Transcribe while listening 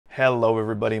Hello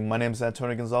everybody, my name is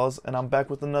Antonio Gonzalez and I'm back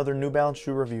with another New Balance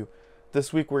shoe review.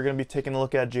 This week we're going to be taking a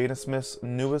look at Jaden Smith's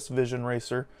newest Vision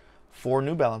Racer for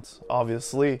New Balance,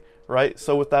 obviously, right?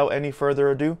 So without any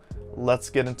further ado, let's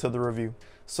get into the review.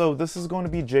 So this is going to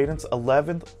be Jaden's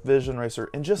 11th Vision Racer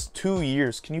in just 2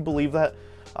 years. Can you believe that?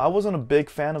 I wasn't a big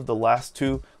fan of the last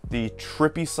two, the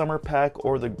trippy summer pack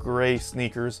or the gray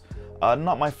sneakers.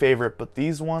 Not my favorite, but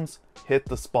these ones hit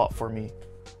the spot for me.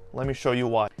 Let me show you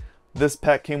why. This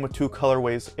pack came with two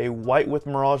colorways, a white with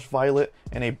Mirage Violet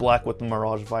and a black with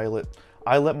Mirage Violet.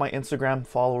 I let my Instagram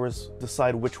followers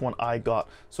decide which one I got,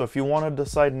 so if you want to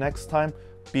decide next time,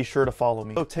 be sure to follow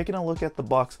me. So taking a look at the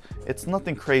box, it's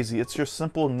nothing crazy. It's your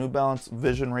simple New Balance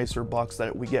Vision Racer box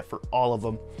that we get for all of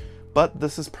them. But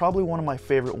this is probably one of my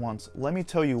favorite ones. Let me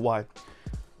tell you why.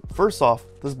 First off,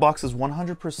 this box is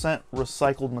 100%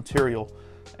 recycled material,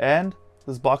 and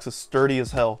this box is sturdy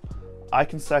as hell. I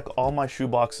can stack all my shoe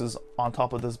boxes on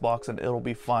top of this box and it'll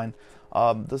be fine.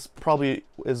 This probably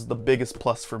is the biggest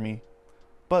plus for me.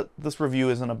 But this review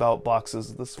isn't about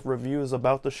boxes. This review is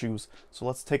about the shoes. So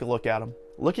let's take a look at them.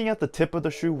 Looking at the tip of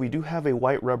the shoe, we do have a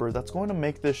white rubber that's going to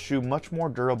make this shoe much more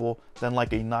durable than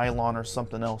like a nylon or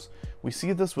something else. We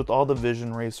see this with all the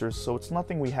Vision Racers, so it's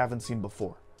nothing we haven't seen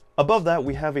before. Above that,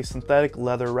 we have a synthetic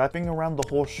leather wrapping around the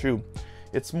whole shoe.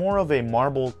 It's more of a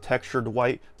marble textured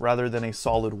white rather than a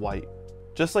solid white.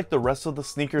 Just like the rest of the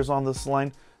sneakers on this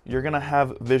line, you're gonna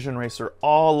have Vision Racer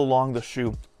all along the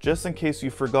shoe. Just in case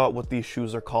you forgot what these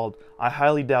shoes are called, I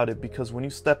highly doubt it, because when you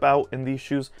step out in these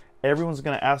shoes, everyone's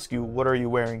gonna ask you, what are you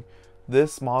wearing?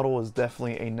 This model is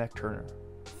definitely a neck turner.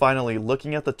 Finally,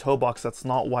 looking at the toe box that's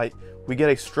not white, we get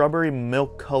a strawberry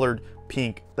milk colored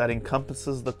pink that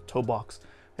encompasses the toe box.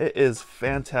 It is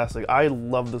fantastic. I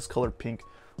love this color pink.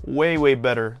 Way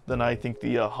better than I think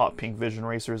the hot pink Vision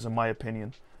Racer is, in my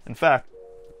opinion. In fact,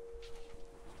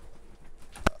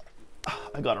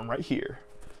 I got them right here.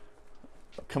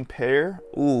 Compare.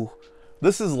 Ooh,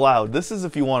 this is loud. This is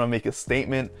if you want to make a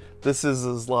statement. This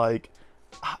is like,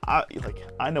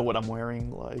 I know what I'm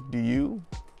wearing. Like, do you?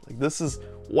 Like, this is,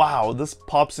 wow, this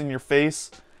pops in your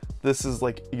face. This is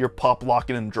like your pop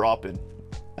locking and dropping.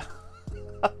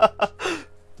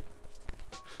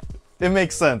 It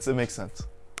makes sense. It makes sense.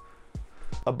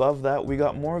 Above that, we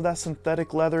got more of that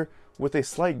synthetic leather with a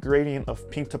slight gradient of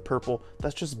pink to purple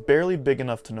that's just barely big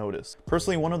enough to notice.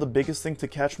 Personally, one of the biggest things to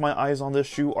catch my eyes on this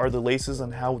shoe are the laces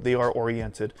and how they are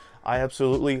oriented. I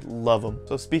absolutely love them.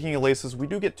 So speaking of laces, we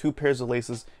do get 2 pairs of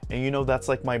laces, and you know that's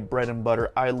like my bread and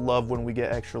butter. I love when we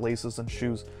get extra laces in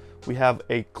shoes. We have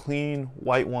a clean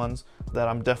white ones that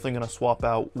I'm definitely going to swap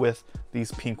out with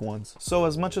these pink ones. So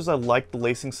as much as I like the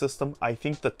lacing system, I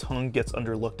think the tongue gets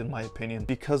underlooked in my opinion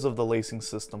because of the lacing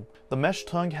system. The mesh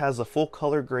tongue has a full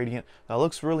color gradient that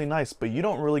looks really nice, but you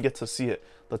don't really get to see it.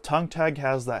 The tongue tag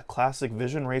has that classic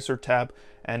Vision Racer tab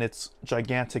and it's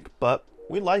gigantic, but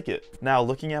we like it. Now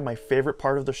looking at my favorite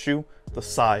part of the shoe, the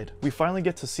side. We finally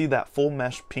get to see that full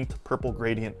mesh pink to purple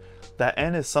gradient. That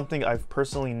N is something I've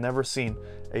personally never seen.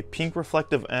 A pink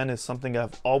reflective N is something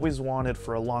I've always wanted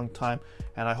for a long time,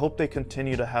 and I hope they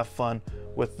continue to have fun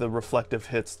with the reflective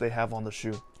hits they have on the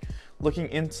shoe. Looking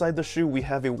inside the shoe, we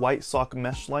have a white sock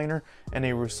mesh liner and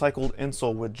a recycled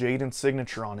insole with Jaden's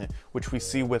signature on it, which we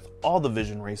see with all the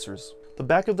Vision Racers. The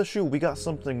back of the shoe, we got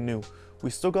something new. We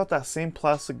still got that same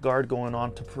plastic guard going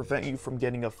on to prevent you from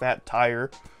getting a fat tire,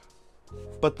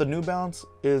 but the New Balance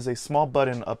is a small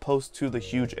button opposed to the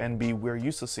huge NB we're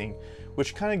used to seeing,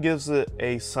 which kind of gives it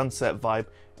a sunset vibe,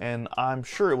 and I'm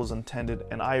sure it was intended,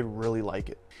 and I really like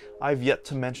it. I've yet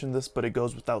to mention this, but it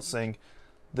goes without saying,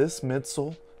 this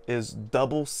midsole is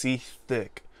double C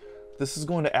thick. This is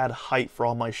going to add height for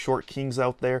all my short kings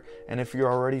out there, and if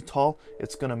you're already tall,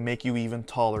 it's going to make you even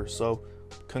taller, so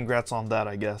congrats on that,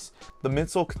 I guess. The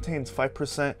midsole contains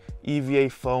 5% EVA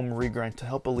foam regrind to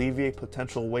help alleviate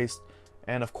potential waste,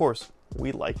 and of course,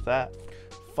 we like that.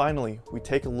 Finally, we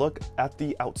take a look at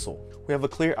the outsole. We have a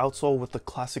clear outsole with the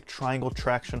classic triangle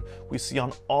traction we see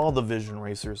on all the Vision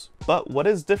Racers. But what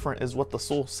is different is what the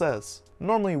sole says.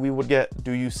 Normally we would get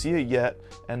 "Do you see it yet?"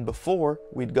 and before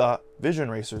we'd got Vision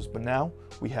Racers, but now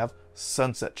we have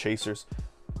Sunset Chasers.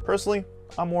 Personally,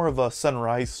 I'm more of a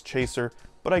sunrise chaser,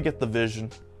 but I get the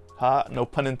vision. Ha, no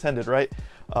pun intended, right?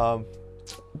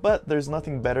 But there's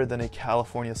nothing better than a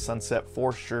California sunset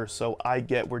for sure, so I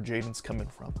get where Jaden's coming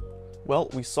from. Well,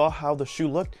 we saw how the shoe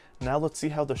looked, now let's see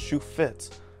how the shoe fits.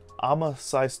 I'm a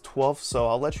size 12, so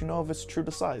I'll let you know if it's true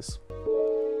to size.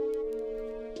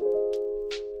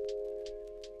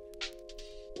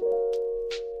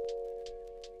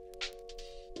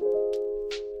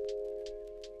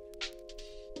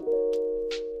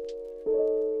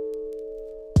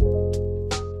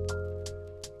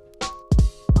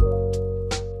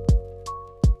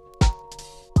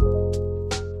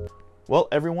 Well,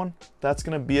 everyone, that's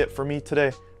going to be it for me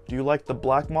today. Do you like the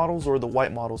black models or the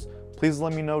white models? Please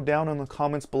let me know down in the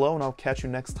comments below, and I'll catch you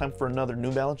next time for another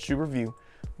New Balance shoe review.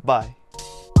 Bye.